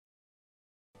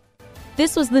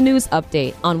This was the news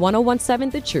update on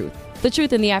 1017 The Truth. The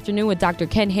Truth in the Afternoon with Dr.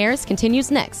 Ken Harris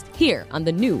continues next, here on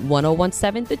the new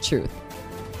 1017 The Truth.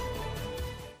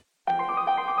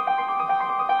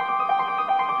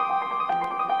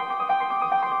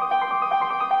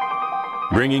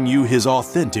 Bringing you his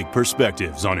authentic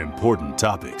perspectives on important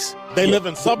topics. They live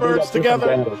in suburbs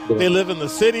together. They live in the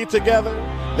city together.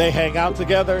 They hang out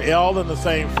together, all in the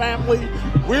same family.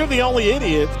 We're the only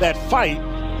idiots that fight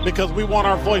because we want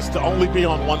our voice to only be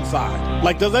on one side.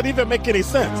 Like, does that even make any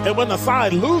sense? And when the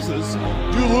side loses,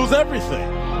 you lose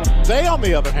everything. They, on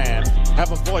the other hand,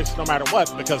 have a voice no matter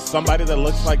what because somebody that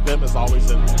looks like them is always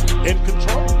in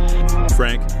control.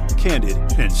 Frank, candid,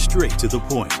 and straight to the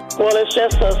point. Well, it's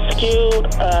just a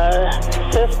skewed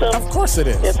system. Of course it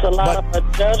is. It's a lot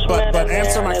of judgment. But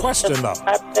answer my question,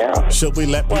 though. Should we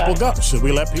let people go? Should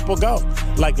we let people go?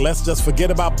 Like, let's just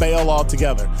forget about bail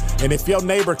altogether. And if your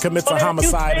neighbor commits a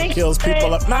homicide and kills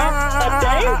people up,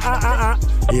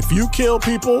 if you kill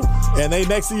people and they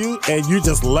next to you and you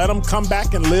just let them come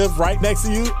back and live right next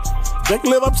to you, they can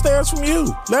live upstairs from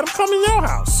you. Let them come in your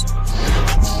house.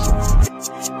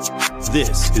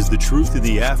 This is The Truth in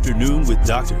the Afternoon with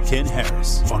Dr. Ken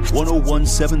Harris on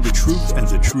 1017 The Truth and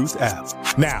The Truth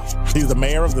app. Now, he's the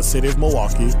mayor of the city of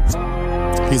Milwaukee.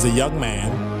 He's a young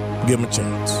man. Give him a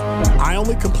chance. I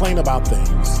only complain about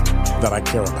things that I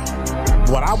care about.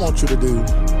 What I want you to do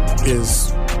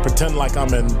is pretend like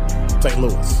I'm in St.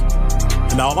 Louis.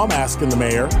 And all I'm asking the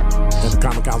mayor and the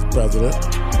Common Council president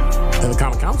and the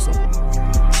Common Council,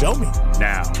 show me.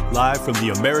 Now, live from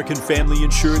the American Family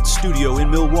Insurance Studio in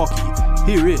Milwaukee,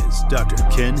 here is Dr.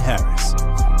 Ken Harris.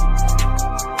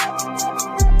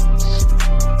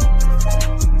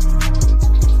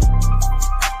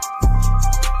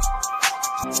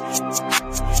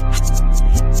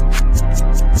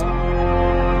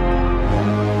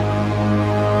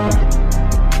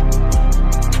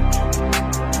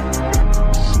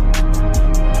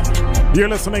 You're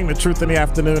listening to Truth in the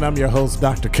Afternoon. I'm your host,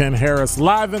 Dr. Ken Harris,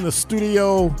 live in the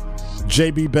studio.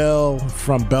 JB Bell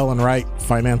from Bell & Wright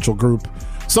Financial Group.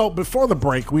 So before the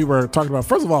break, we were talking about,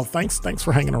 first of all, thanks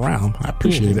for hanging around. I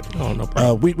appreciate it. Oh, no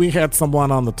problem. We had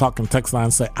someone on the talking text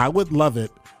line say, I would love it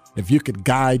if you could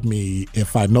guide me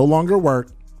if I no longer work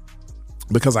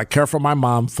because I care for my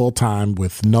mom full time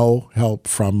with no help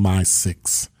from my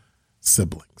 6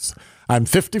 siblings. I'm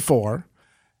 54.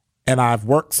 And I've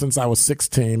worked since I was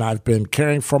 16. I've been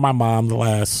caring for my mom the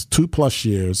last 2+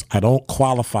 years. I don't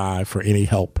qualify for any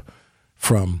help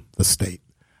from the state.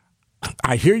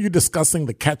 I hear you discussing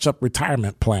the catch-up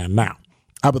retirement plan. Now,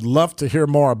 I would love to hear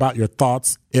more about your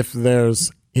thoughts if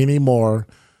there's any more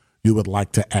you would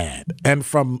like to add. And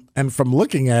from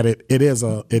looking at it, it is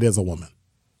a woman.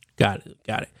 Got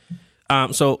it.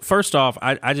 So first off,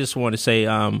 I just want to say,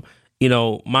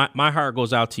 my heart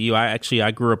goes out to you.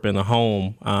 I grew up in a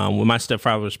home when my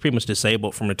stepfather was pretty much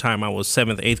disabled from the time I was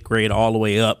 7th, 8th grade all the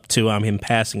way up to him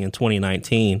passing in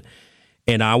 2019.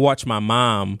 And I watched my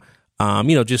mom,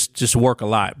 just work a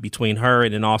lot between her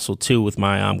and then also too with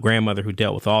my grandmother who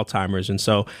dealt with Alzheimer's. And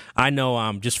so I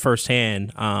know just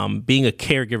firsthand, being a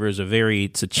caregiver is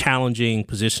it's a challenging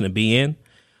position to be in.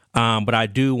 But I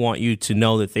do want you to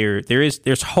know that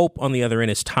there's hope on the other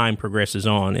end as time progresses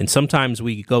on. And sometimes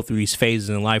we go through these phases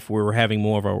in life where we're having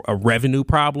more of a revenue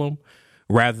problem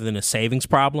rather than a savings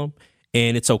problem.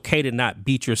 And it's okay to not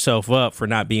beat yourself up for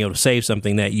not being able to save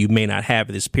something that you may not have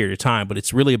at this period of time. But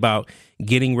it's really about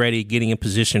getting ready, getting in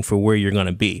position for where you're going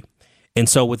to be. And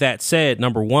so with that said,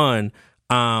 number one,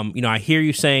 I hear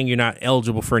you saying you're not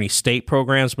eligible for any state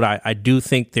programs, but I do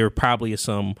think there probably is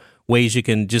some ways you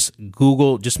can just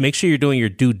Google, just make sure you're doing your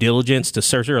due diligence to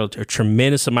search. There are a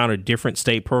tremendous amount of different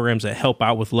state programs that help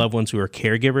out with loved ones who are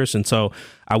caregivers. And so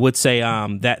I would say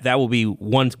that will be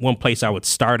one place I would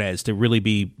start at, is to really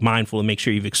be mindful and make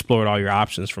sure you've explored all your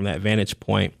options from that vantage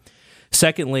point.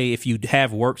 Secondly, if you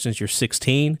have worked since you're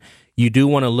 16, you do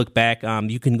want to look back.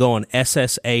 You can go on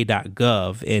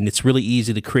SSA.gov, and it's really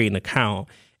easy to create an account.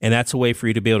 And that's a way for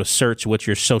you to be able to search what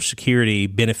your Social Security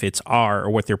benefits are or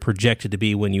what they're projected to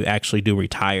be when you actually do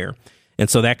retire.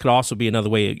 And so that could also be another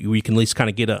way where you can at least kind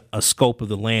of get a scope of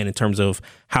the land in terms of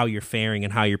how you're faring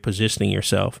and how you're positioning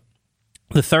yourself.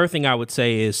 The third thing I would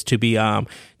say is to be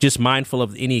just mindful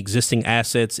of any existing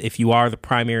assets. If you are the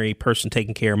primary person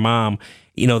taking care of mom,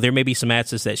 there may be some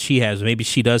assets that she has. Maybe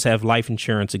she does have life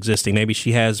insurance existing. Maybe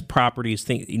she has properties,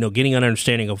 getting an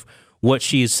understanding of what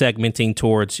she is segmenting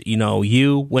towards,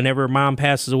 you whenever mom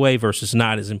passes away versus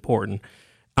not is important.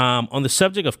 On the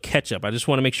subject of catch-up, I just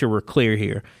want to make sure we're clear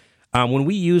here. When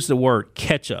we use the word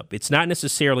catch-up, it's not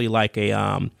necessarily like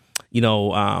a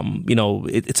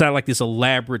it's not like this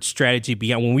elaborate strategy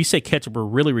beyond. When we say catch up, we're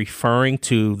really referring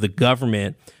to the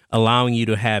government allowing you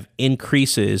to have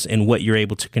increases in what you're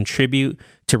able to contribute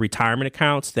to retirement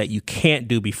accounts that you can't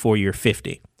do before you're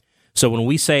 50. So when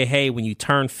we say, hey, when you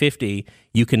turn 50,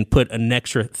 you can put an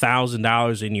extra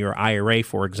 $1,000 in your IRA,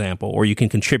 for example, or you can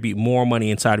contribute more money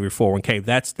inside of your 401k.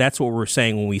 That's what we're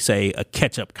saying when we say a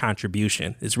catch-up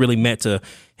contribution. It's really meant to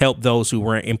help those who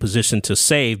weren't in position to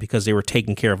save because they were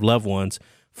taking care of loved ones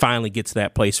finally get to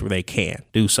that place where they can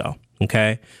do so.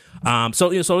 Okay.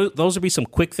 So those would be some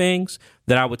quick things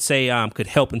that I would say could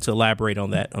help and to elaborate on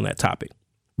that topic.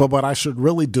 But what I should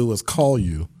really do is call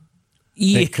you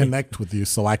and connect with you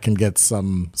so I can get so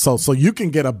you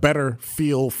can get a better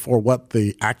feel for what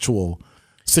the actual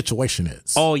situation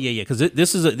is. Oh yeah, because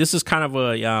this is kind of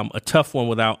a tough one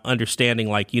without understanding.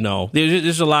 Like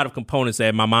there's a lot of components that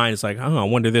in my mind is like, oh, I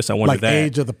wonder this, I wonder like that.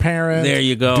 Age of the parent. There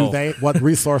you go. What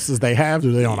resources they have?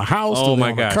 Do they own a house? Oh do they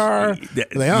my own gosh. a car?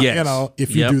 Yes.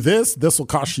 If you do this will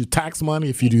cost you tax money.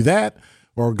 If you do that,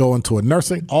 or go into a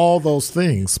nursing, all those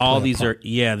things. All these are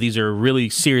really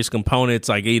serious components.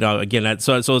 Like again,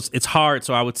 so it's hard.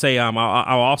 So I would say I'll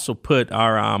also put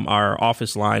our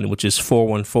office line, which is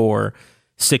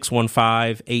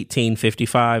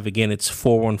 414-615-1855. Again, it's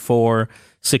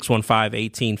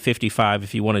 414-615-1855.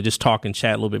 If you want to just talk and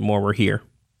chat a little bit more, we're here.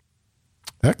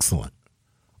 Excellent.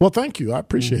 Well, thank you. I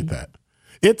appreciate that.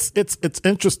 It's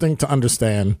interesting to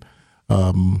understand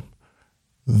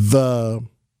the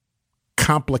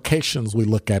complications we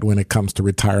look at when it comes to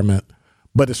retirement,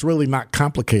 but it's really not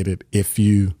complicated if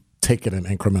you take it in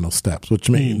incremental steps, which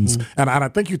means, and I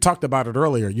think you talked about it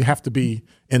earlier, you have to be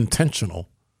intentional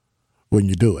when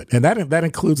you do it. And that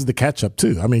includes the catch up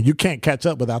too. I mean, you can't catch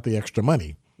up without the extra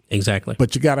money. Exactly.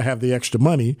 But you got to have the extra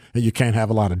money and you can't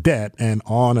have a lot of debt and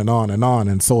on and on and on.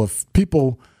 And so if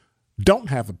people don't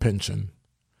have a pension,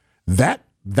 that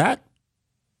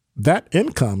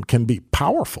income can be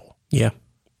powerful. Yeah.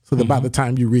 So that by the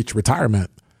time you reach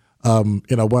retirement, one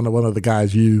of the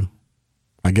guys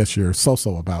I guess you're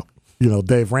so-so about,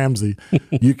 Dave Ramsey,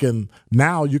 you can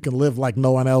live like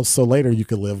no one else. So later you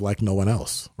can live like no one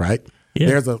else, right? Yeah.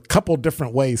 There's a couple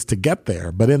different ways to get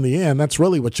there, but in the end, that's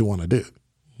really what you want to do.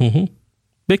 Mm-hmm.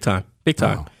 Big time.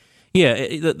 Wow.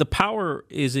 Yeah, the power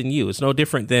is in you. It's no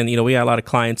different than, we have a lot of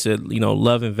clients that,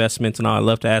 love investments and all. I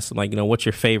love to ask them, like, what's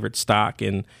your favorite stock?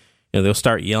 And they'll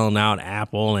start yelling out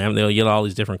Apple and they'll yell all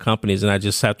these different companies. And I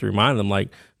just have to remind them, like,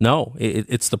 no,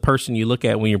 it's the person you look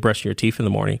at when you're brushing your teeth in the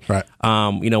morning. Right.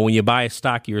 When you buy a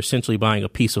stock, you're essentially buying a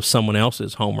piece of someone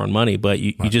else's home run money. But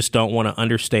you just don't want to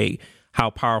understate how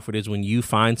powerful it is when you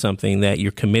find something that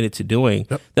you're committed to doing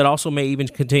that also may even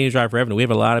continue to drive revenue. We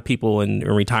have a lot of people in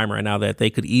retirement right now that they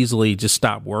could easily just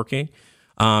stop working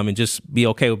and just be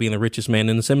okay with being the richest man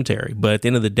in the cemetery. But at the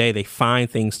end of the day, they find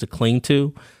things to cling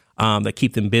to that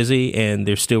keep them busy, and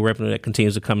there's still revenue that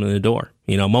continues to come in the door.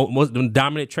 The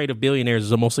dominant trait of billionaires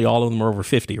is mostly all of them are over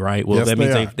 50, right? Well, yes, that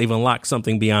means they've unlocked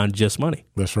something beyond just money.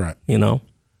 That's right. And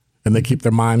they keep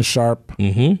their minds sharp.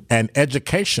 Mm-hmm. And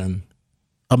education,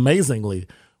 amazingly,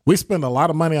 we spend a lot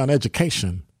of money on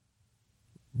education,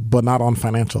 but not on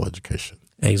financial education.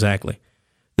 Exactly.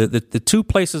 The two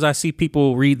places I see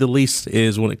people read the least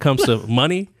is when it comes to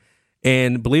money,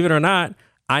 and believe it or not,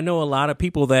 I know a lot of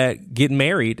people that get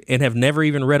married and have never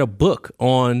even read a book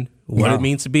on what it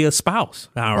means to be a spouse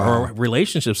or a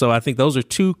relationship. So I think those are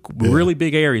two really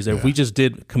big areas that if we just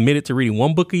committed to reading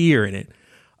one book a year in it,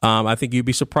 I think you'd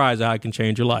be surprised how it can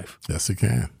change your life. Yes, it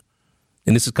can.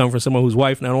 And this is coming from someone whose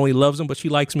wife not only loves him, but she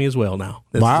likes me as well now.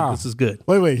 This is good.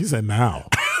 Wait, he said now.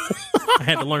 I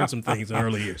had to learn some things in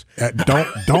early years.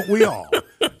 Don't we all?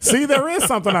 See, there is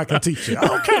something I can teach you.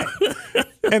 Okay.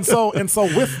 And so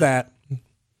with that,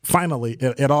 finally,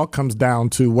 it all comes down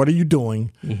to what are you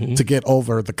doing to get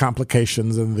over the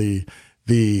complications and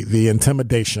the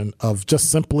intimidation of just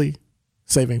simply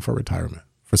saving for retirement,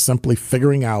 for simply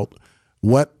figuring out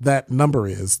what that number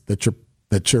is that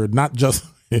you're not just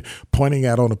pointing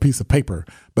at on a piece of paper,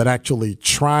 but actually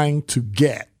trying to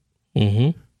get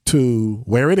to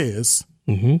where it is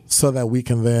so that we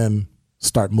can then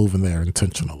start moving there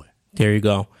intentionally. There you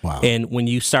go. Wow. And when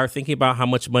you start thinking about how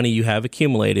much money you have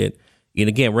accumulated, and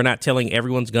again, we're not telling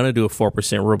everyone's going to do a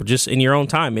 4% rule, but just in your own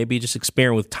time, maybe just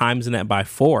experiment with times in that by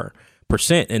 4%.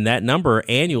 And that number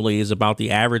annually is about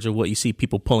the average of what you see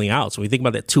people pulling out. So when you think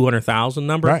about that 200,000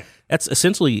 number, that's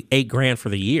essentially $8,000 for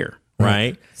the year,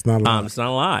 right? It's not a lot. It's not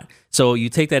a lot. So you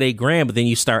take that $8,000, but then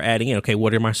you start adding in, okay,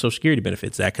 what are my Social Security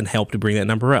benefits? That can help to bring that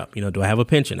number up. Do I have a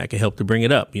pension? That can help to bring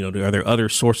it up. Are there other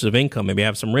sources of income? Maybe I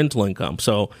have some rental income.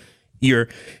 So you're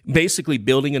basically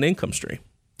building an income stream.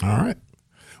 All right.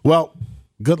 Well,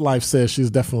 Good Life says she's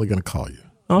definitely going to call you.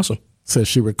 Awesome. Says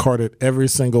she recorded every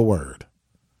single word.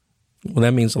 Well,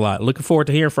 that means a lot. Looking forward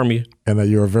to hearing from you. And that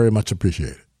you are very much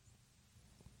appreciated.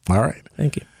 All right.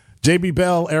 Thank you. JB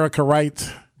Bell, Erica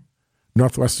Wright,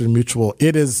 Northwestern Mutual.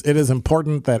 It is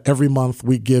important that every month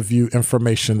we give you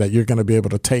information that you're going to be able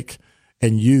to take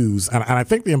and use. And I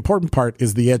think the important part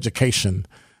is the education,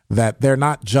 that they're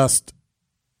not just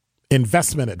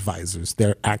investment advisors.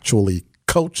 They're actually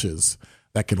coaches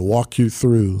that can walk you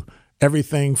through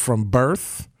everything from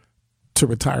birth to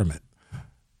retirement.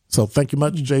 So thank you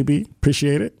much, JB.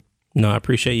 Appreciate it. No, I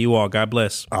appreciate you all. God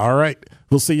bless. All right.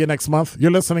 We'll see you next month.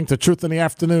 You're listening to Truth in the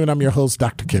Afternoon. I'm your host,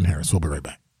 Dr. Ken Harris. We'll be right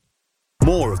back.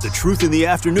 More of The Truth in the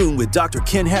Afternoon with Dr.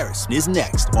 Ken Harris is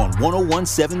next on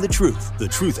 1017 The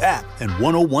Truth app, and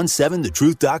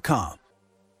 1017thetruth.com.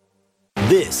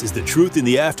 This is The Truth in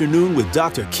the Afternoon with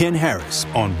Dr. Ken Harris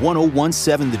on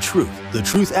 1017 The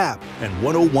Truth app, and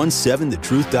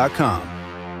 1017thetruth.com.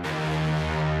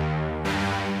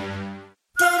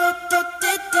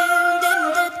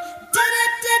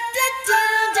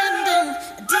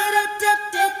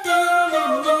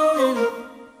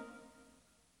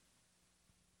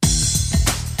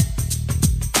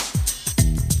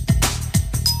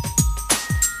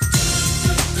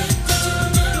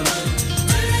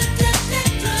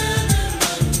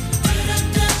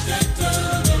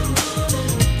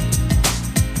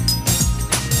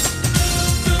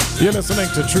 You're listening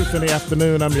to Truth in the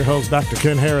Afternoon. I'm your host, Dr.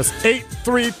 Ken Harris.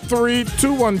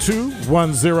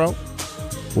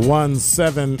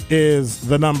 833-212-1017 is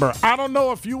the number. I don't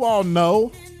know if you all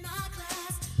know,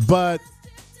 but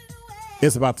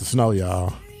it's about to snow,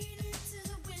 y'all.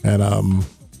 And I'm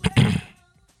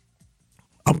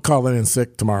calling in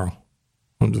sick tomorrow.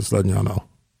 I'm just letting y'all know.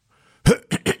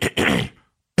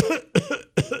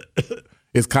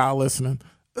 Is Kyle listening?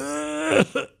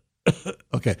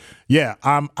 Okay. Yeah,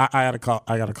 I gotta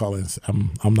call in.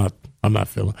 I'm not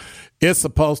feeling. It's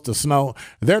supposed to snow.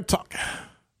 They're talking.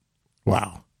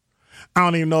 Wow. I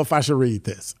don't even know if I should read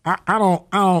this. I don't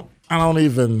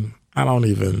even.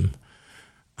 I'm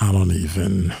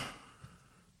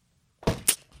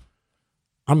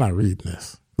not reading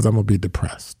this because I'm gonna be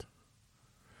depressed.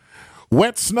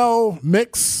 Wet snow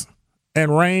mix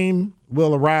and rain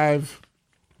will arrive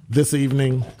this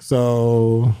evening.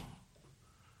 So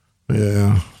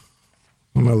yeah,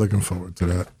 I'm not looking forward to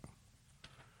that.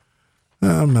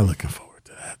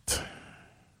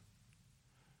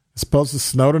 It's supposed to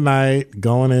snow tonight,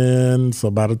 going in.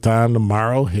 So by the time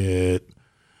tomorrow hit,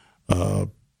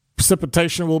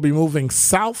 precipitation will be moving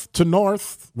south to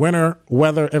north. Winter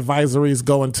weather advisories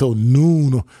go until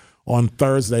noon on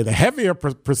Thursday. The heavier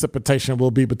precipitation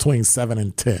will be between 7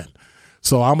 and 10.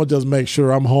 So I'm going to just make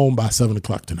sure I'm home by 7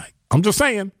 o'clock tonight. I'm just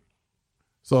saying.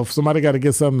 So if somebody got to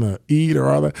get something to eat or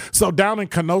all that. So down in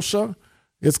Kenosha,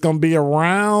 it's going to be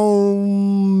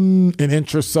around an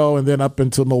inch or so, and then up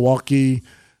into Milwaukee.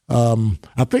 I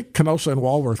think Kenosha and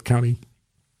Walworth County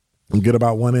will get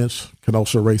about 1 inch.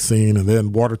 Kenosha, Racine, and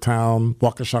then Watertown,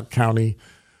 Waukesha County,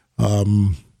 up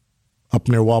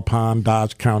near Waupun,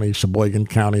 Dodge County, Sheboygan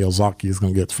County, Ozaukee is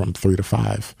going to get from 3 to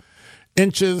 5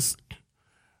 inches.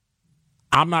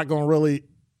 I'm not going to really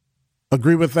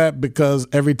agree with that because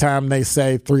every time they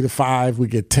say 3 to 5, we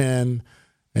get 10.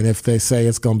 And if they say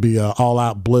it's going to be an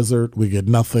all-out blizzard, we get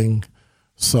nothing.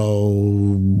 So,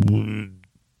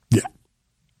 yeah.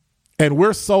 And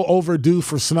we're so overdue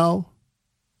for snow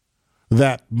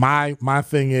that my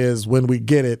thing is when we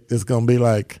get it, it's going to be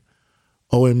like,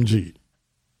 OMG.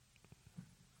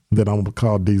 Then I'm going to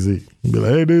call DZ and be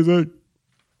like, hey, DZ.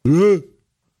 Yeah,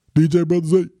 DJ Brother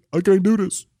Z, I can't do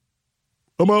this.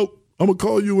 I'm out. I'm going to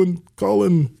call you and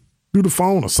do the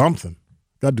phone or something.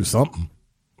 Got to do something.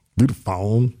 Do the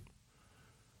phone.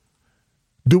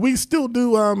 Do we still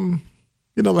do,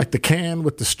 like the can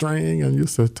with the string? And you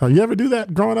ever do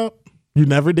that growing up? You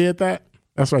never did that?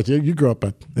 That's right. You grew up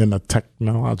in a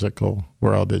technological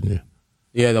world, didn't you?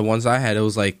 Yeah, the ones I had, it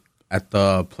was like at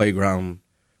the playground,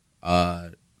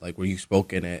 like where you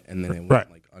spoke in it, and then it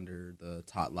went like under the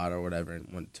tot lot or whatever and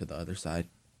went to the other side.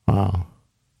 Wow.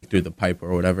 Through the pipe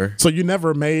or whatever. So you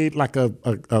never made like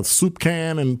a soup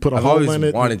can and put a hole in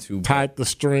it, wanted to, tied the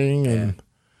string, and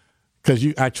because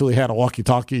you actually had a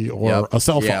walkie-talkie or a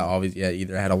cell phone. Yeah, always. Yeah,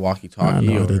 either had a walkie-talkie I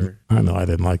know I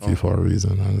didn't like you for a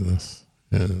reason.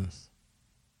 Yes.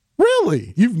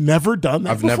 Really? You've never done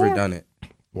that before? I've never done it.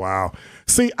 Wow.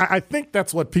 See, I think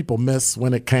that's what people miss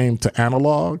when it came to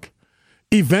analog.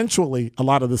 Eventually, a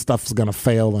lot of this stuff is going to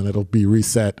fail and it'll be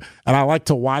reset. And I like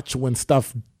to watch when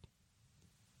stuff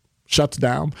shuts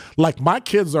down. Like my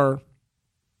kids are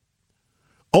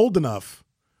old enough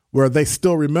where they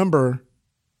still remember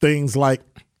things like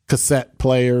cassette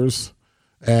players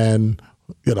and,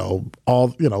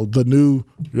 the new,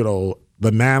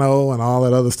 the Nano and all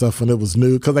that other stuff when it was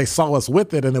new, because they saw us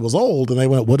with it and it was old and they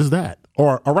went, what is that?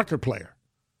 Or a record player,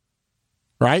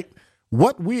 right?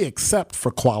 What we accept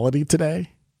for quality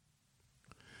today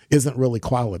isn't really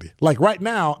quality. Like right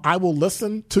now, I will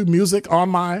listen to music on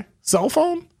my cell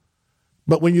phone,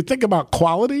 but when you think about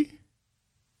quality,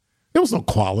 there was no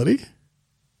quality.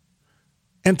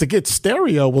 And to get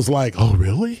stereo was like, oh,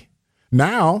 really?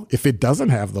 Now, if it doesn't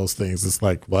have those things, it's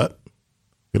like, what?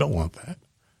 We don't want that.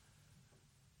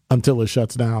 Until it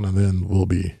shuts down, and then we'll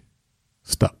be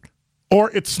stuck.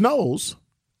 Or it snows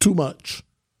too much,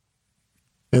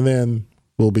 and then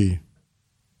we'll be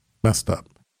messed up.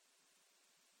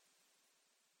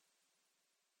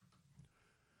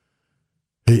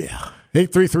 Yeah.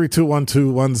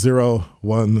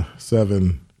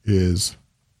 833-212-1017 is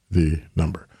the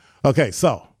number. Okay,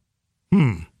 so,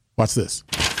 watch this.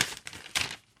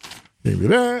 Give me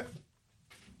that.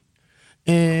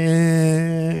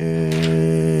 And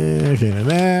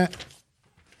that.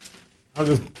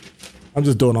 I'm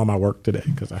just doing all my work today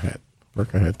because I had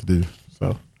work I had to do.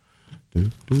 So,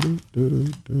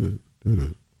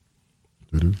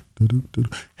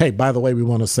 hey, by the way, we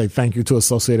want to say thank you to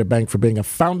Associated Bank for being a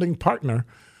founding partner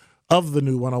of the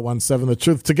new 1017 The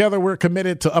Truth. Together, we're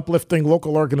committed to uplifting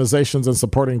local organizations and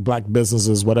supporting black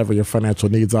businesses, whatever your financial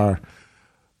needs are.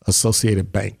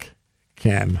 Associated Bank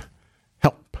can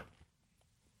help.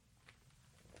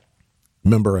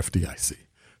 Member FDIC.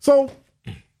 So,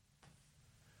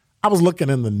 I was looking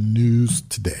in the news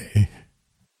today,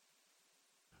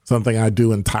 something I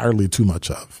do entirely too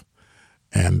much of.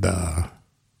 And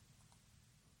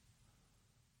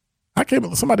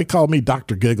somebody called me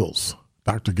Dr. Giggles.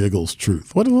 Dr. Giggles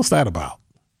Truth. What's that about?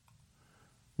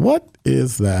 What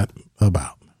is that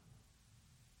about?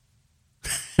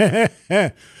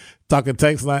 Talking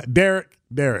text line. Derek.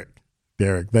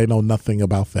 They know nothing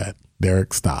about that.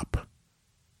 Derek, stop.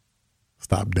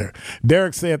 Stop, Derek.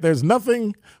 Derek said there's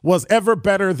nothing was ever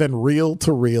better than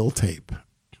reel-to-reel tape.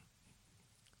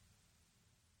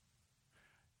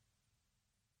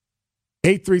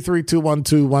 Eight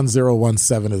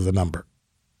 833-212-1017 is the number.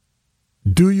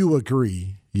 Do you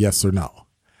agree, yes or no?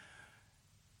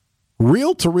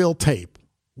 Reel-to-reel tape,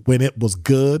 when it was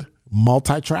good,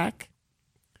 multi-track,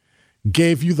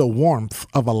 gave you the warmth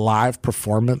of a live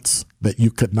performance that you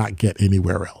could not get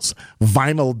anywhere else.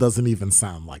 Vinyl doesn't even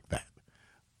sound like that.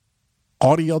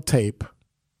 Audio tape,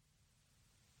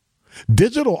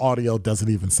 digital audio doesn't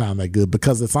even sound that good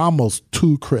because it's almost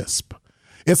too crisp.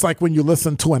 It's like when you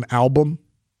listen to an album,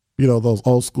 those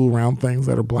old school round things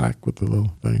that are black with the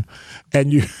little thing,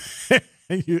 and you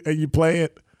and you play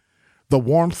it, the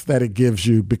warmth that it gives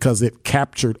you because it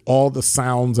captured all the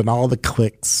sounds and all the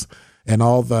clicks and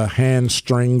all the hand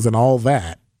strings and all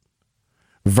that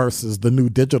versus the new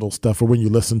digital stuff where when you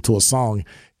listen to a song,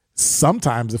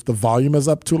 sometimes if the volume is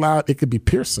up too loud, it could be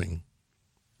piercing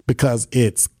because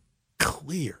it's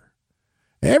clear.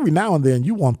 Every now and then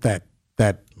you want that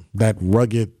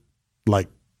rugged, like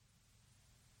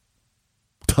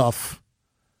tough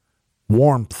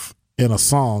warmth in a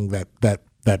song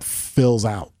that fills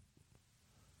out.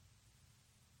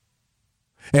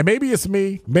 And maybe it's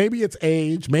me, maybe it's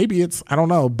age, maybe it's, I don't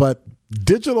know, but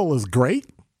digital is great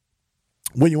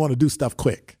when you want to do stuff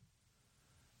quick.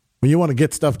 When you want to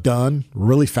get stuff done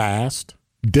really fast,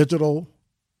 digital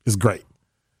is great.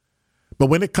 But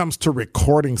when it comes to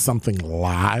recording something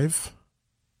live,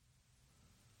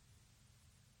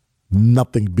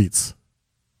 nothing beats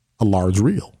a large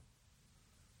reel.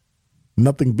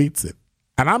 Nothing beats it.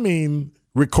 And I mean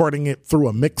recording it through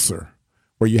a mixer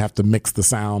where you have to mix the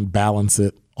sound, balance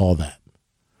it, all that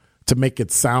to make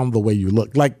it sound the way you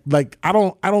look. Like I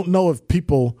don't know if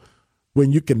people,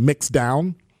 when you can mix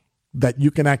down, that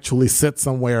you can actually sit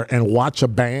somewhere and watch a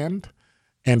band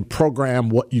and program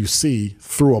what you see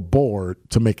through a board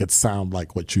to make it sound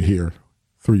like what you hear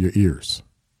through your ears.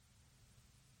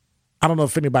 I don't know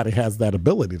if anybody has that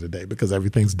ability today because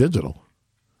everything's digital.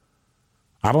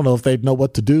 I don't know if they'd know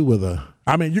what to do with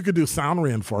you could do sound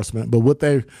reinforcement, but would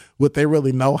they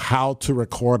really know how to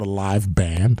record a live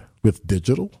band with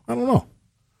digital? I don't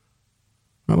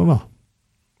know.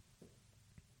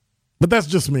 But that's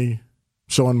just me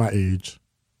showing my age.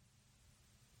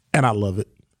 And I love it.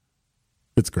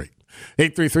 It's great.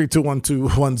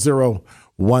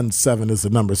 833-212-1017 is the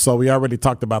number. So we already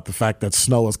talked about the fact that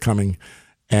snow is coming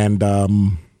and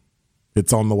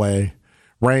it's on the way.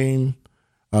 Rain,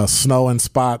 snow in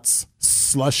spots,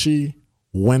 slushy,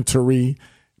 wintry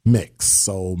mix.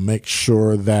 So make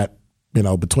sure that,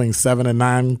 between 7 and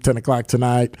 9, 10 o'clock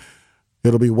tonight,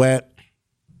 it'll be wet.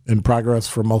 in progress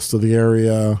for most of the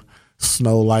area.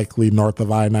 Snow likely north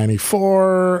of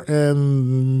I-94,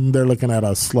 and they're looking at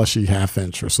a slushy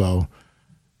half-inch or so.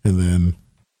 And then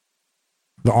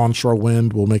the onshore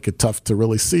wind will make it tough to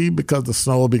really see because the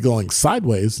snow will be going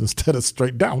sideways instead of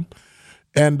straight down.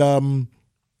 And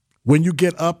when you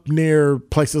get up near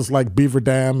places like Beaver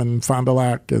Dam and Fond du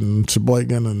Lac and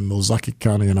Sheboygan and Ozaukee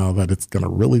County and all that, it's going to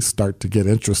really start to get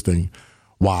interesting.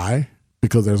 Why?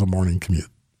 Because there's a morning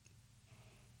commute.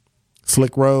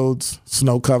 Slick roads,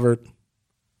 snow covered.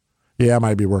 Yeah, I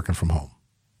might be working from home.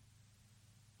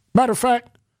 Matter of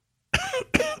fact,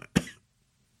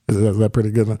 is that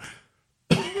pretty good?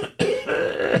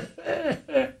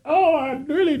 Oh, I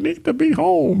really need to be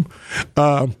home.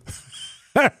 I'm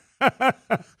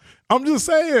just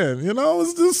saying,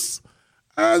 it's just,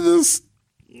 I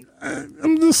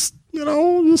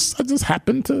just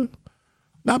happen to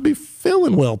not be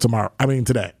feeling well tomorrow. I mean,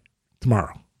 today. Do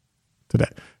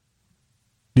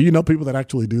you know people that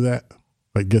actually do that?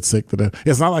 Like get sick today?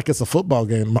 It's not like it's a football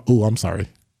game. Oh, I'm sorry.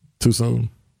 Too soon.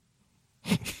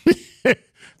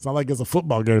 It's not like it's a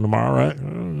football game tomorrow, right?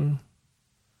 I'm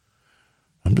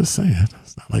just saying.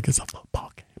 It's not like it's a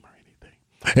football game or anything.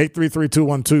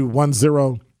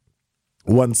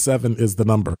 833-212-1017 is the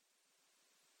number.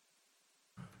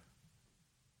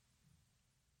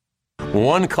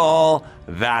 One call,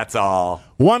 that's all.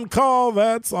 One call,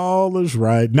 that's all is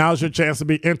right. Now's your chance to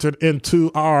be entered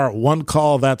into our One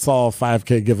Call, That's All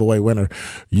 5K giveaway winner.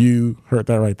 You heard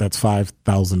that right. That's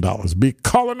 $5,000. Be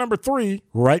caller number 3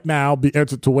 right now. Be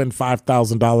entered to win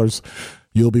 $5,000.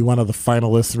 You'll be one of the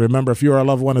finalists. Remember, if your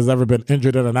loved one has ever been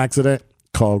injured in an accident,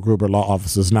 call Gruber Law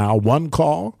Offices now. One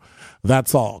call,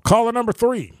 that's all. Caller number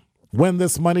 3. Win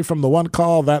this money from the One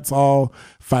Call, That's All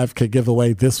 5K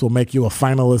giveaway. This will make you a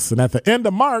finalist. And at the end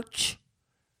of March,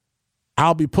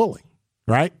 I'll be pulling,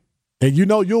 right? And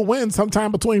you'll win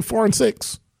sometime between 4 and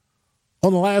 6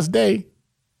 on the last day,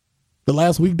 the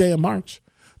last weekday of March,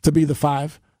 to be the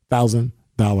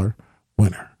 $5,000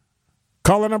 winner.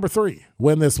 Caller number 3,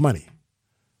 win this money.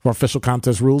 For official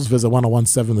contest rules, visit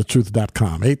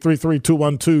 1017thetruth.com.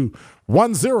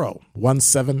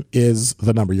 833-212-1017 is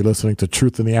the number. You're listening to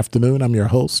Truth in the Afternoon. I'm your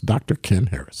host, Dr. Ken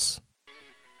Harris.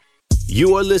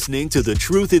 You are listening to The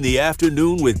Truth in the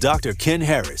Afternoon with Dr. Ken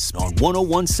Harris on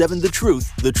 1017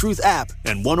 The Truth app,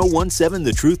 and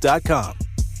 1017thetruth.com.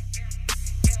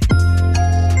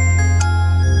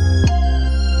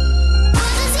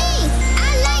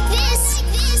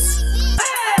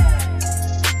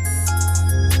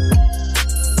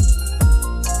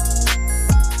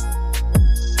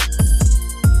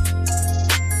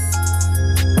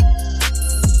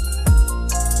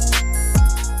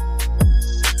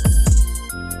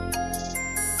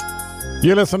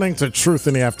 You're listening to Truth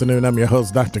in the Afternoon. I'm your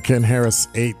host, Dr. Ken Harris,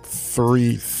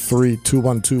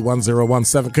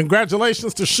 833-212-1017.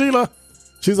 Congratulations to Sheila.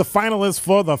 She's a finalist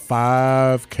for the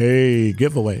 5K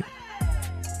giveaway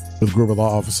with Gruber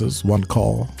Law Offices. One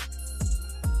call.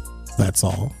 That's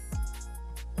all.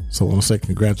 So I want to say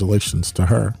congratulations to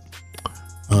her.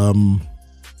 Mr.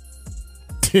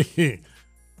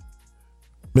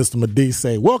 Medee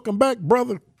say, welcome back,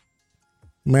 brother.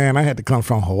 Man, I had to come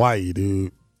from Hawaii,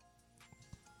 dude.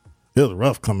 It was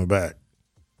rough coming back.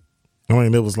 I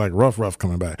mean, it was like rough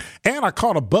coming back. And I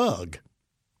caught a bug.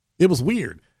 It was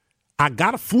weird. I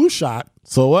got a flu shot,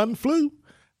 so it wasn't flu.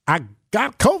 I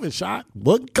got COVID shot,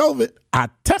 wasn't COVID. I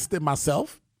tested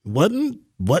myself,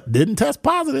 didn't test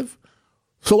positive.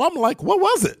 So I'm like, what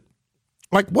was it?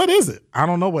 Like, what is it? I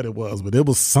don't know what it was, but it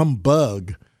was some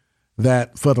bug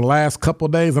that for the last couple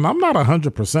of days, and I'm not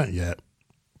 100% yet.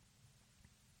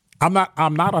 I'm not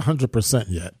 100%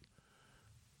 yet.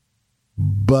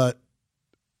 But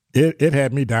it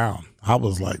had me down. I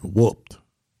was like whooped.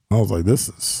 I was like,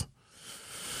 this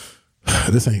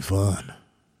ain't fun.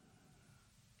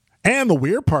 And the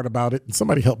weird part about it, and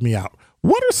somebody help me out.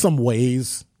 What are some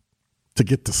ways to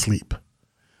get to sleep?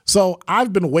 So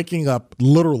I've been waking up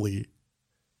literally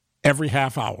every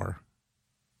half hour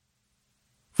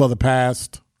for the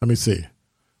past,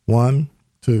 1,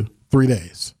 2, 3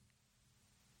 days.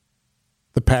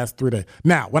 The past 3 days.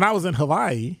 Now, when I was in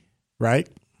Hawaii, right,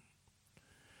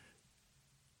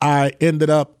 I ended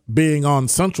up being on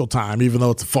Central Time, even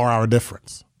though it's a 4-hour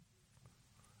difference.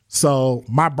 So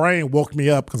my brain woke me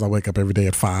up because I wake up every day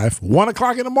at 5. 1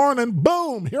 o'clock in the morning,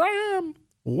 boom, here I am,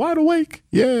 wide awake.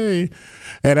 Yay.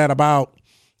 And at about,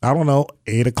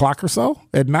 8 o'clock or so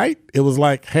at night, it was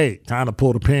like, hey, time to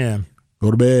pull the pin,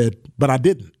 go to bed. But I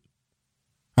didn't.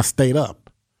 I stayed up.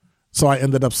 So I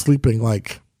ended up sleeping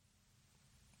like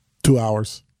 2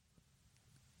 hours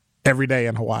every day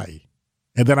in Hawaii.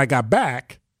 And then I got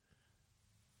back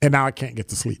And now I can't get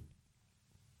to sleep.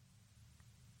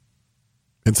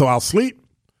 And so I'll sleep,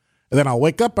 and then I'll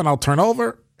wake up and I'll turn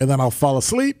over, and then I'll fall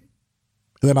asleep,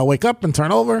 and then I'll wake up and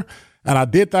turn over. And I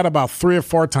did that about 3 or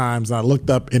 4 times, and I looked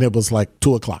up, and it was like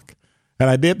 2 o'clock. And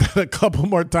I did that a couple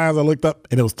more times. I looked up,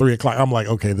 and it was 3 o'clock. I'm like,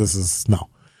 okay, this is no.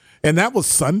 And that was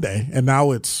Sunday, and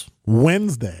now it's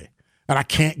Wednesday, and I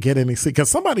can't get any sleep. Because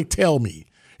somebody tell me,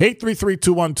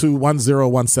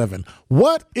 833-212-1017,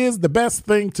 what is the best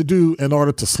thing to do in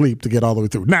order to sleep to get all the way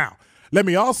through? Now, let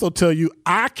me also tell you,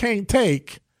 I can't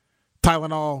take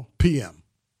Tylenol PM.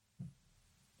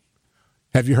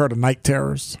 Have you heard of night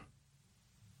terrors?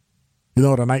 You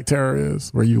know what a night terror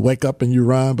is? Where you wake up and you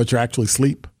run, but you're actually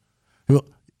asleep?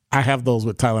 I have those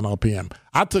with Tylenol PM.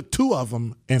 I took 2 of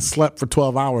them and slept for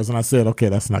 12 hours, and I said, okay,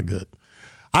 that's not good.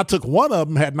 I took 1 of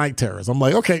them, had night terrors. I'm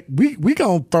like, okay, we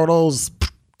going to throw those,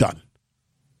 done.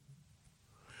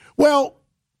 Well,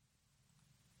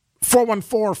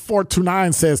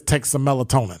 414-429 says take some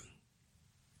melatonin.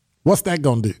 What's that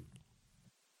going to do?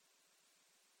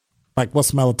 Like,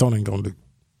 what's melatonin going to do?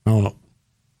 I don't know.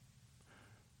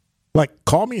 Like,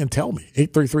 call me and tell me.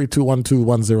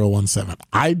 833-212-1017.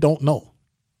 I don't know.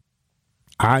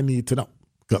 I need to know.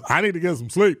 Because I need to get some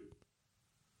sleep.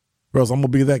 Or else I'm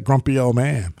going to be that grumpy old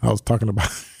man I was talking about.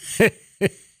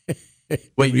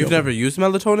 Wait, you've never used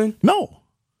melatonin? No.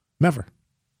 Never.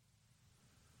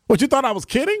 What, you thought I was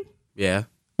kidding? Yeah.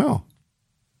 No.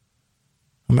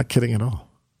 I'm not kidding at all.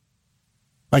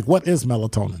 Like, what is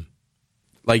melatonin?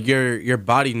 Like, your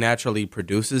body naturally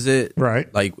produces it.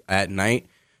 Right. Like, at night.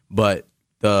 But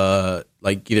the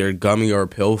like either gummy or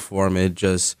pill form, it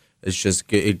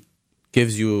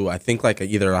gives you, I think, like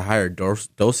either a higher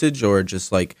dosage or it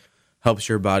just like helps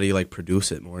your body like produce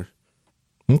it more.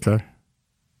 Okay.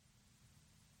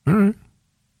 All right.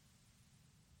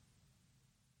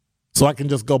 So I can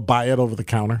just go buy it over the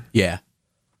counter? Yeah.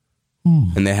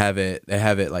 And they have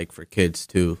it like for kids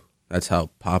too. That's how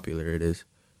popular it is.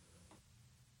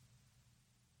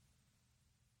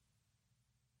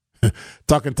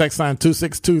 Talking text line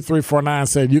 262-349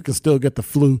 said you can still get the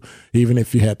flu even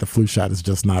if you had the flu shot. It's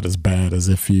just not as bad as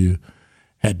if you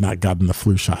had not gotten the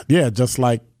flu shot. Yeah, just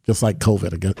like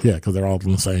COVID again. Yeah, because they're all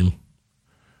in the same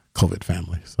COVID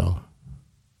family. So,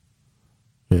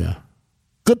 yeah.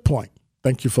 Good point.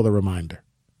 Thank you for the reminder.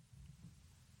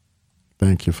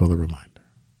 Thank you for the reminder.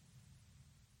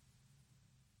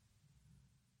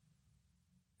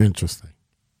 Interesting.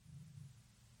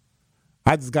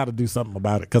 I just got to do something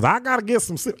about it because I got to get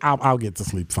some sleep. I'll get to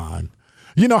sleep fine.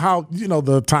 You know how,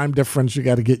 the time difference, you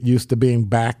got to get used to being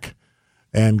back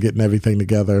and getting everything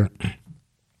together.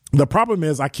 The problem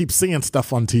is I keep seeing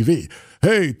stuff on TV.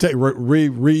 Hey,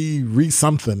 read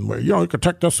something where, you can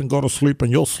take this and go to sleep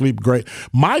and you'll sleep great.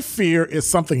 My fear is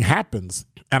something happens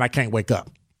and I can't wake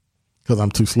up because I'm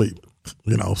too asleep,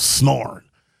 snoring.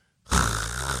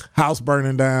 House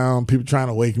burning down, people trying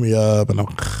to wake me up, and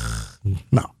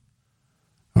no.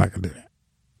 I'm not going to do that.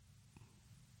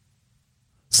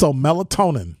 So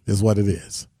melatonin is what it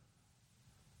is.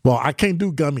 Well, I can't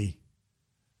do gummy.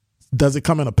 Does it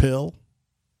come in a pill?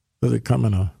 Does it come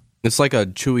in a... It's like a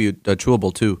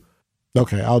chewable too.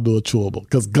 Okay, I'll do a chewable.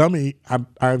 Because gummy, I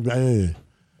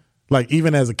like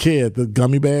even as a kid, the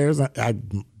gummy bears,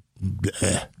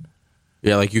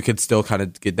 Yeah, like you could still kind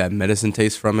of get that medicine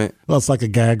taste from it. Well, it's like a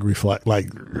gag reflex. Like,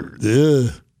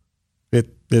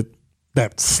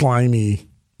 that slimy...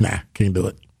 Nah, can't do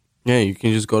it. Yeah, you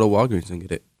can just go to Walgreens and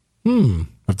get it.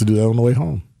 Have to do that on the way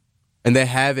home. And they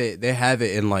have it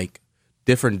in like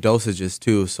different dosages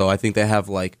too. So I think they have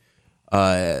like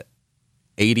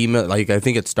 80 like I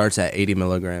think it starts at 80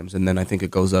 milligrams and then I think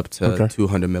it goes up to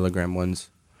 200 milligram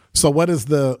ones. So what is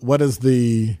the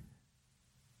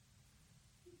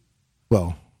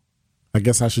well, I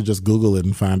guess I should just Google it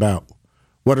and find out.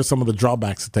 What are some of the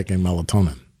drawbacks of taking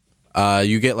melatonin?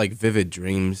 You get like vivid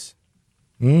dreams.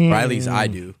 Or at least I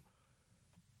do.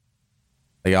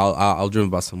 Like I'll dream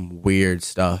about some weird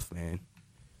stuff, man.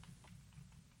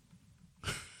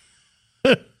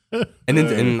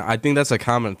 and I think that's a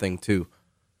common thing too.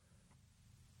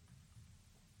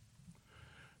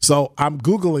 So I'm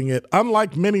Googling it.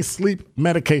 Unlike many sleep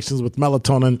medications with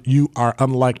melatonin, you are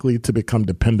unlikely to become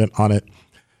dependent on it,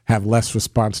 have less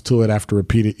response to it after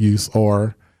repeated use,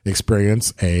 or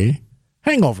experience a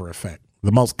hangover effect.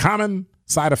 The most common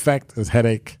side effect is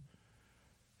headache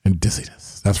and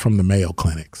dizziness. That's from the Mayo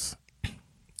Clinics.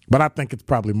 But I think it's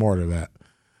probably more to that.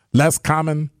 Less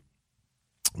common,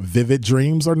 vivid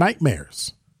dreams or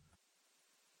nightmares.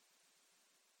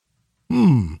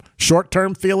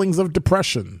 Short-term feelings of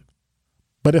depression.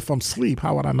 But if I'm asleep,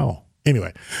 how would I know?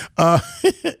 Anyway,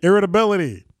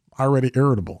 irritability, already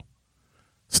irritable.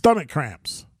 stomach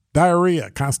cramps, diarrhea,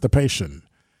 constipation,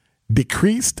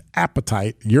 decreased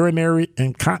appetite, urinary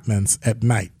incontinence at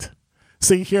night.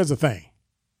 See, here's the thing.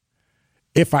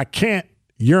 If I can't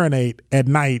urinate at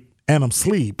night and I'm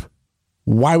asleep,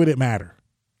 why would it matter?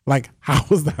 Like, how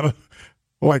is that?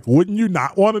 Like, wouldn't you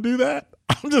not want to do that?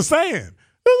 I'm just saying. It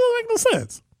doesn't make no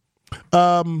sense.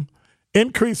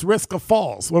 Increased risk of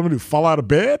falls. What am I do? Fall out of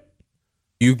bed?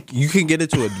 You can get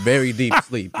into a very deep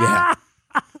sleep. Yeah.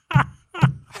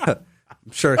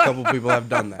 I'm sure a couple people have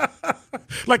done that.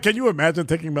 Like, can you imagine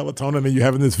taking melatonin and you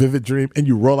having this vivid dream and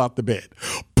you roll out the bed?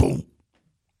 Boom.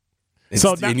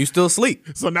 And you still sleep.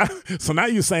 So now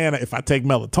you're saying that if I take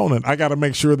melatonin, I got to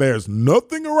make sure there's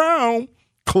nothing around,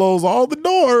 close all the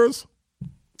doors.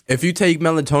 If you take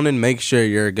melatonin, make sure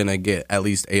you're going to get at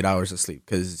least 8 hours of sleep.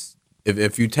 Because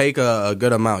if you take a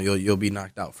good amount, you'll be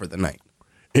knocked out for the night.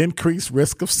 Increased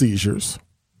risk of seizures,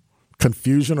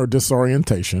 confusion or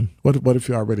disorientation. What if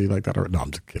you're already like that? No,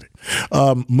 I'm just kidding.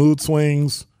 Mood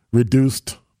swings,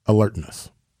 reduced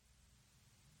alertness.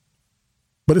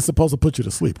 But it's supposed to put you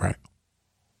to sleep, right?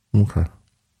 Okay.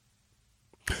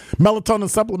 Melatonin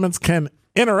supplements can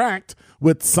interact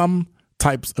with some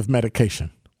types of medication.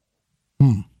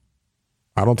 I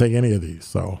don't take any of these,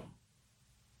 so.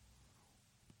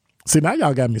 See, now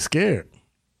y'all got me scared.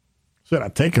 Should I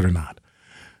take it or not?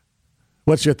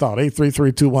 What's your thought?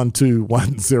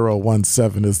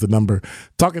 833-212-1017 is the number.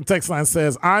 Talking Text Line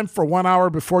says, I'm for 1 hour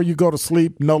before you go to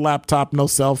sleep. No laptop, no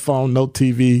cell phone, no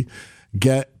TV.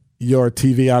 Get your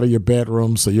TV out of your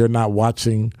bedroom so you're not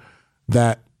watching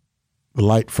that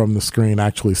light from the screen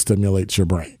actually stimulates your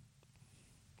brain.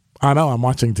 I know, I'm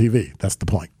watching TV. That's the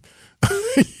point.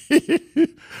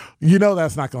 You know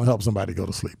that's not going to help somebody go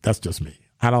to sleep. That's just me.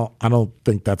 I don't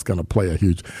think that's going to play a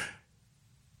huge.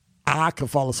 I could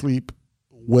fall asleep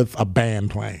with a band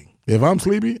playing. If I'm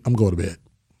sleepy, I'm going to bed.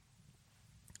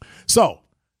 So,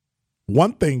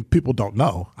 one thing people don't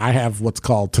know, I have what's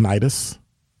called tinnitus,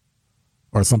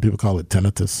 or some people call it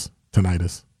tinnitus,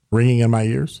 ringing in my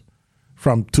ears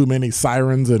from too many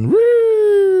sirens and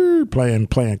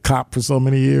playing cop for so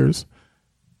many years.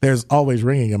 There's always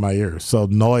ringing in my ears. So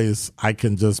noise, I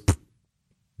can just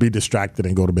be distracted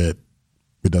and go to bed.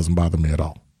 It doesn't bother me at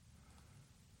all.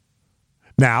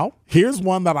 Now, here's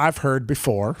one that I've heard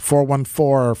before.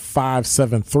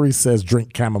 414-573 says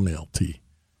drink chamomile tea.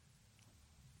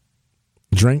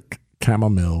 Drink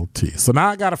chamomile tea. So now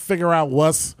I got to figure out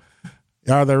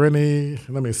are there any,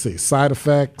 let me see, side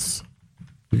effects?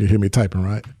 You can hear me typing,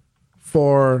 right?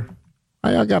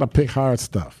 I got to pick hard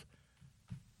stuff.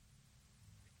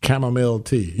 Chamomile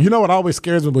tea. You know what always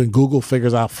scares me when Google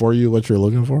figures out for you what you're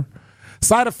looking for?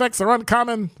 Side effects are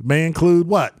uncommon. May include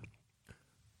what?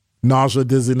 Nausea,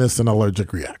 dizziness, and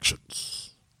allergic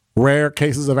reactions. Rare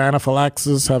cases of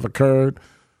anaphylaxis have occurred.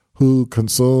 Who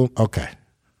consume? Okay.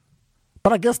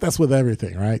 But I guess that's with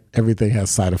everything, right? Everything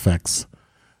has side effects.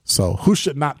 So who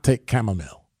should not take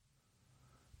chamomile?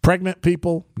 Pregnant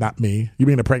people, not me. You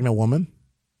mean a pregnant woman?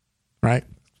 Right?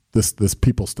 This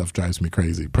people stuff drives me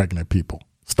crazy. Pregnant people.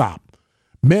 Stop.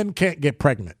 Men can't get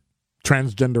pregnant,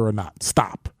 transgender or not.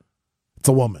 Stop. It's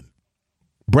a woman.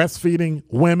 Breastfeeding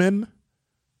women,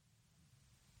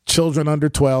 children under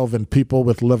 12, and people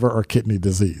with liver or kidney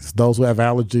disease. Those who have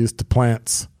allergies to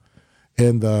plants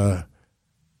in the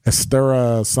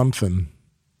Astera something.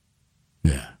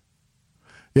 Yeah,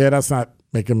 that's not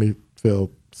making me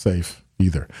feel safe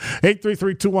either.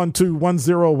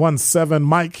 833-212-1017.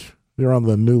 Mike, you're on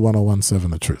the new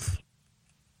 1017 The Truth.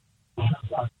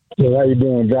 Hey, how you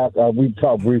doing, Doc? We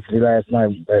talked briefly last night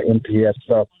at MPS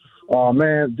stuff.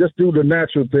 Man, just do the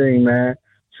natural thing, man.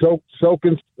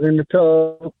 Soaking in the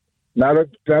tub, not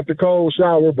the cold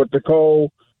shower, but the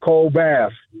cold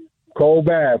bath. Cold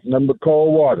bath, nothing but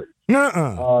cold water.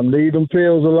 Leave them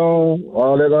pills alone,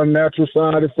 all that unnatural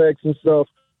side effects and stuff.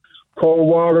 Cold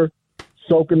water,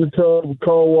 soak in the tub with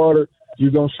cold water,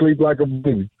 you're going to sleep like a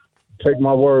baby. Take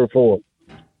my word for it.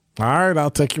 All right,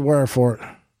 I'll take your word for it.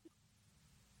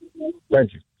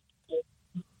 Thank you.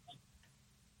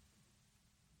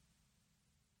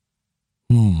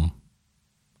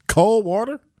 Cold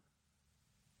water?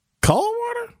 Cold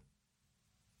water?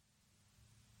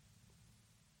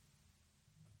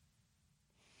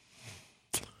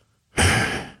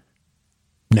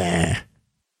 Nah.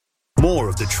 More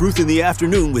of The Truth in the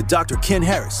Afternoon with Dr. Ken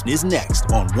Harrison is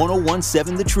next on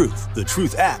 1017 The Truth, The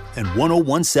Truth app, and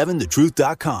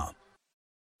 1017thetruth.com.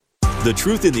 The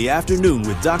Truth in the Afternoon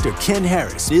with Dr. Ken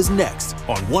Harris is next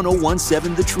on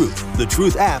 1017 The Truth, The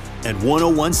Truth app, and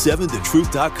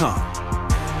 1017thetruth.com.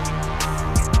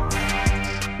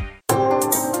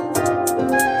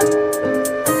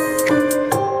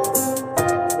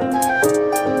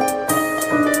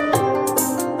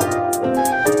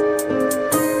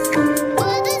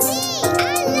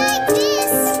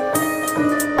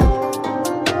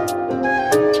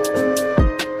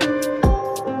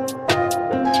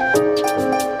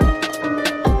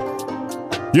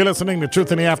 You're listening to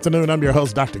Truth in the Afternoon. I'm your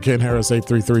host, Dr. Ken Harris.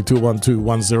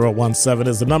 833-212-1017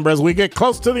 is the number as we get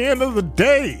close to the end of the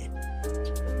day.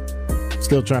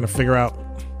 Still trying to figure out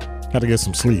how to get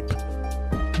some sleep.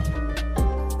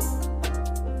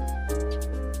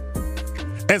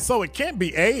 And so it can't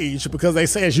be age because they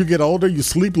say as you get older, you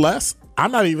sleep less.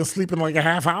 I'm not even sleeping like a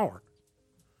half hour.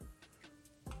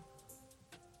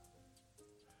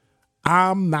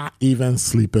 I'm not even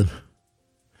sleeping.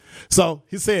 So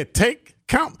he said,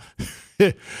 count.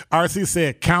 RC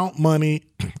said, count money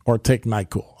or take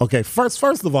NyQuil. Okay, first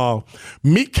of all,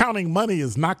 me counting money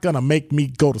is not going to make me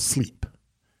go to sleep.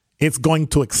 It's going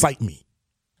to excite me.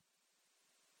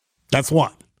 That's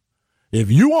one.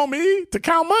 If you want me to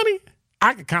count money,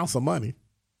 I can count some money.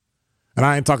 And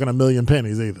I ain't talking a million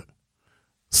pennies either.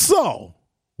 So,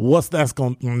 what's that's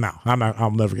going to... No,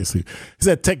 I'll never get sleep. He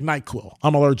said, take NyQuil.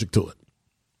 I'm allergic to it.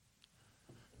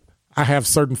 I have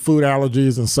certain food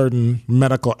allergies and certain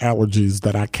medical allergies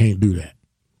that I can't do that.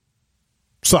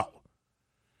 So,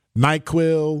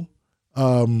 NyQuil,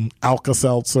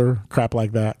 Alka-Seltzer, crap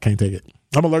like that, can't take it.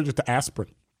 I'm allergic to aspirin.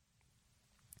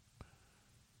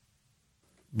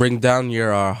 Bring down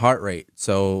your heart rate.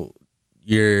 So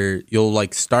you'll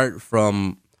like start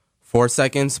from 4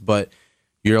 seconds, but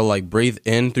you'll like breathe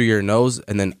in through your nose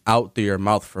and then out through your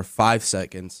mouth for 5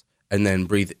 seconds, and then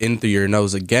breathe in through your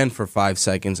nose again for 5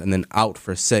 seconds, and then out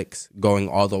for 6, going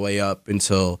all the way up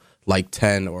until like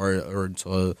 10 or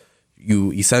until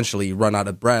you essentially run out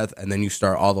of breath, and then you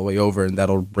start all the way over, and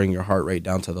that'll bring your heart rate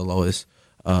down to the lowest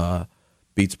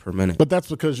beats per minute. But that's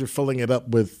because you're filling it up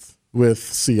with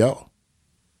CO.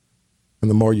 And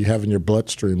the more you have in your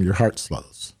bloodstream, your heart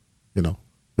slows. You know,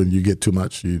 when you get too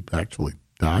much, you actually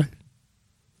die.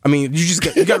 I mean, you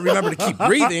got to remember to keep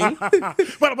breathing. but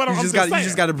you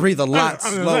just got to breathe a lot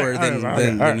slower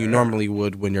than you normally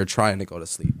would when you're trying to go to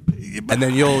sleep. And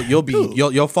then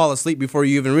you'll fall asleep before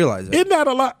you even realize it. Isn't that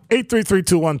a lot?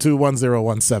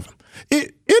 833-212-1017.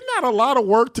 Isn't that a lot of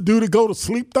work to do to go to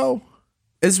sleep though?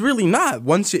 It's really not.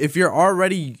 If you're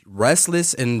already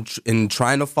restless and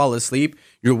trying to fall asleep,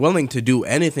 you're willing to do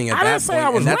anything at that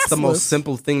point, and that's the most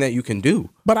simple thing that you can do.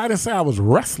 But I didn't say I was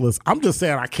restless. I'm just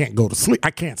saying I can't go to sleep.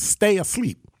 I can't stay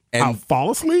asleep. I'll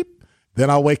fall asleep, then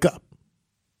I'll wake up.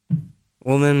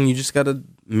 Well, then you just got to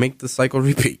make the cycle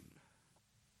repeat.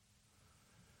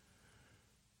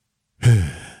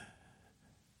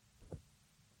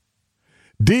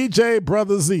 DJ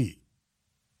Brother Z.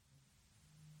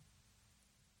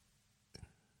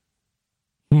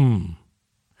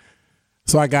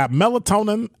 So I got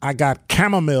melatonin, I got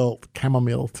chamomile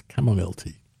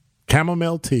tea.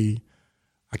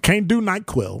 I can't do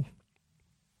NyQuil.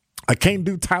 I can't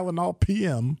do Tylenol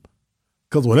PM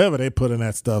because whatever they put in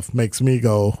that stuff makes me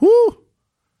go, whoo.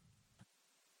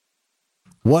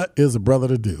 What is a brother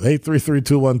to do?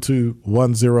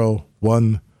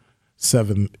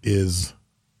 833-212-1017 is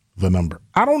the number.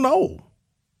 I don't know.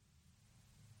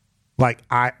 Like,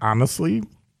 I honestly,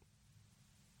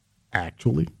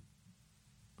 actually,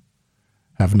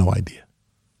 have no idea.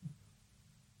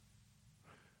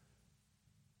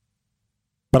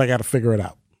 But I got to figure it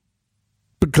out.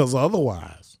 Because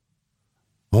otherwise,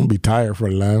 I'm going to be tired for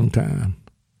a long time.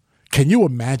 Can you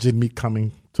imagine me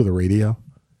coming to the radio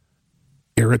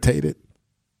irritated?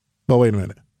 Oh, wait a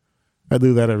minute. I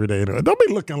do that every day. Don't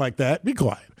be looking like that. Be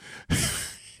quiet.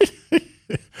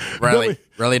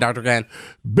 Really, Dr. Ken?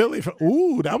 Billy from,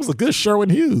 that was a good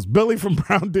Sherwin Hughes. Billy from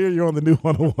Brown Deer, you're on the new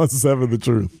 1017 The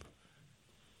Truth.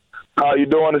 How you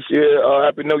doing this year?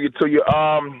 Happy New Year to you.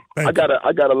 I got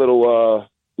a little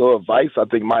advice I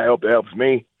think might help. It helps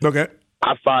me. Okay.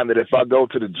 I find that if I go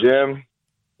to the gym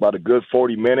about a good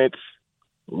 40 minutes,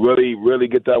 really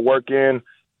get that work in,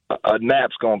 a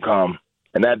nap's gonna come,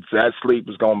 and that sleep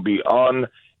is gonna be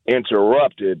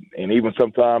uninterrupted, and even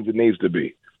sometimes it needs to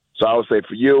be. So I would say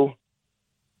for you,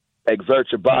 exert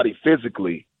your body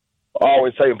physically. I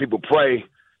always say when people pray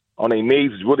on their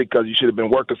knees, it's really because you should have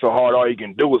been working so hard, all you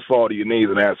can do is fall to your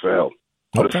knees and ask for help.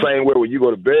 Okay. But the same way when you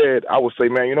go to bed, I would say,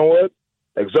 man, you know what?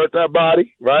 Exert that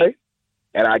body, right?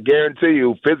 And I guarantee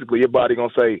you, physically, your body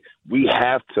going to say, we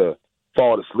have to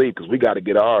fall to sleep because we got to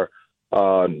get our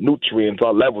nutrients,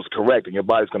 our levels correct, and your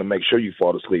body's going to make sure you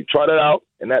fall to sleep. Try that out,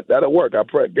 and that'll work. I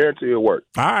guarantee it'll work.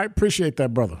 I appreciate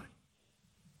that, brother.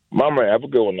 My man, have a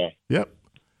good one now. Yep.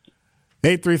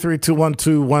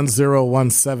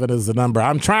 833-212-1017 is the number.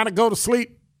 I'm trying to go to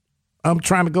sleep.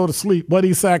 What do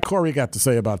you say, Corey, got to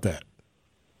say about that?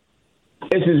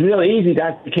 This is real easy,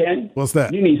 Dr. Ken. What's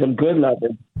that? You need some good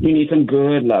loving.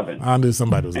 I knew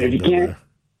somebody was and if you can't,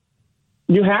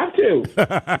 you have to.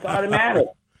 It's automatic.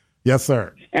 Yes,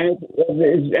 sir. And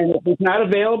if it's not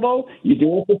available, you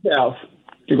do it yourself.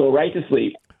 to go right to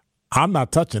sleep. I'm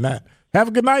not touching that. Have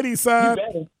a good night,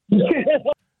 Eastside.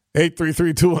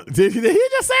 833-212. Did he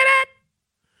just say that?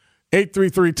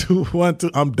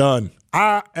 833-212. I'm done.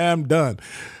 I am done.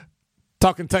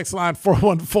 Talking text line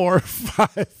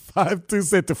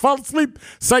 414-552. To fall asleep,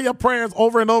 say your prayers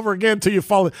over and over again till you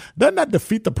fall. Doesn't that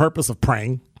defeat the purpose of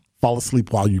praying? Fall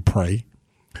asleep while you pray.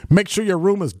 Make sure your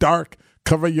room is dark.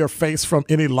 Cover your face from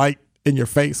any light in your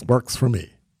face. Works for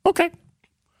me. Okay.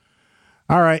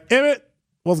 All right. Emmett,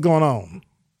 what's going on?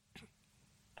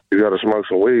 You got to smoke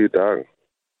some weed, Doc.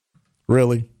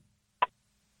 Really?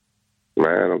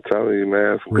 Man, I'm telling you,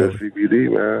 man, some good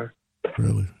CBD, man.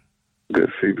 Really? Good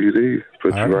CBD.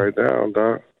 Put you right down,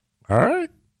 Doc. All right.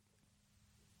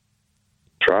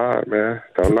 Try it, man.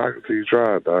 Don't knock it till you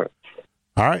try it, Doc.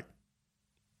 All right.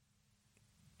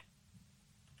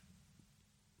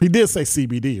 He did say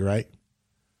CBD, right?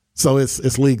 So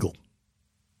it's legal.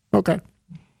 Okay.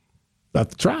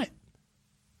 Got to try it.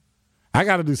 I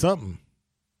got to do something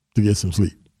to get some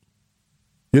sleep.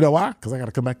 You know why? Because I got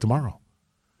to come back tomorrow.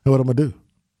 And what I'm going to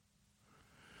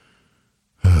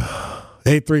do?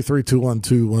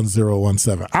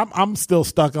 833-212-1017. I'm still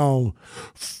stuck on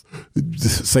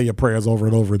say your prayers over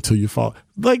and over until you fall.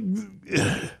 Like,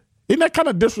 isn't that kind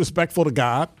of disrespectful to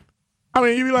God? I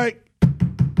mean, you'd be like,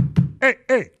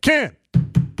 hey, Ken,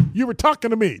 you were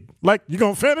talking to me. Like, you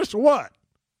going to finish or what?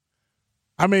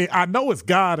 I mean, I know it's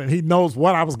God and he knows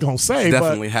what I was going to say. It's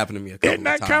definitely happened to me a couple isn't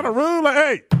that of times. kind of rude? Like,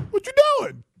 hey, what you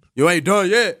doing? You ain't done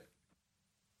yet.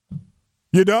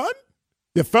 You done?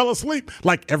 You fell asleep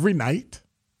like every night?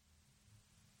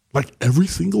 Like every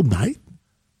single night?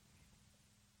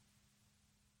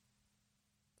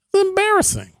 It's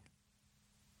embarrassing.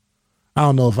 I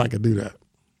don't know if I could do that.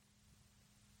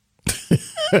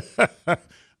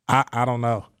 I don't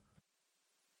know.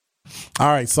 All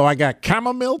right, so I got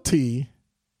chamomile tea.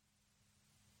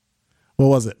 What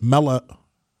was it? Melatonin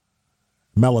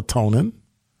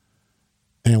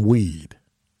and weed.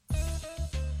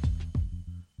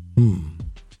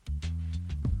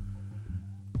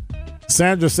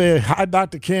 Sandra said, hi,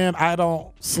 Dr. Ken. I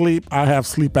don't sleep. I have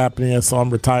sleep apnea, so I'm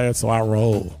retired, so I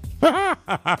roll.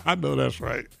 I know that's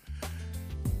right.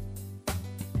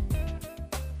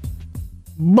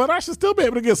 But I should still be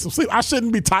able to get some sleep. I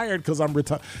shouldn't be tired because I'm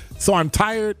retired. So I'm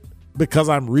tired because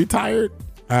I'm retired?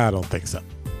 I don't think so.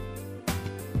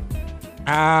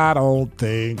 I don't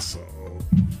think so.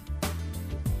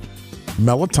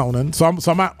 Melatonin. So I'm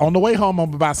on the way home, I'm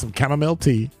going to buy some chamomile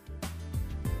tea.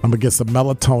 I'm going to get some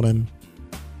melatonin.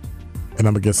 And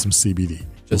I'm going to get some CBD.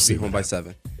 Just be home by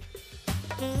 7.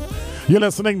 You're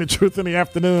listening to Truth in the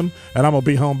Afternoon, and I'm going to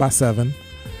be home by 7.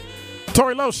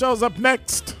 Tory Lowe shows up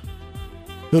next.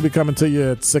 He'll be coming to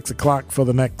you at 6 o'clock for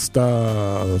the next 3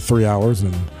 hours,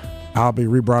 and I'll be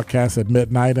rebroadcast at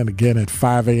midnight and again at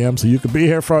 5 a.m. So you can be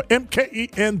here for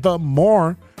MKE in the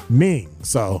morning.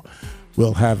 So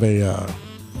we'll have a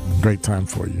great time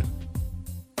for you.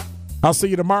 I'll see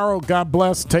you tomorrow. God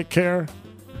bless. Take care.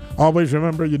 Always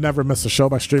remember, you never miss a show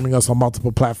by streaming us on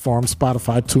multiple platforms: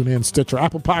 Spotify, TuneIn, Stitcher,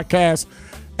 Apple Podcasts,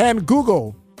 and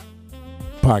Google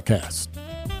Podcasts.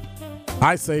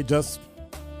 I say just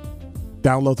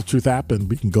download the Truth app and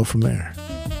we can go from there.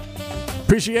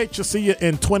 Appreciate you. See you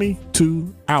in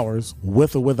 22 hours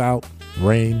with or without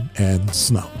rain and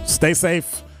snow. Stay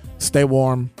safe. Stay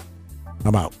warm.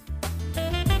 I'm out.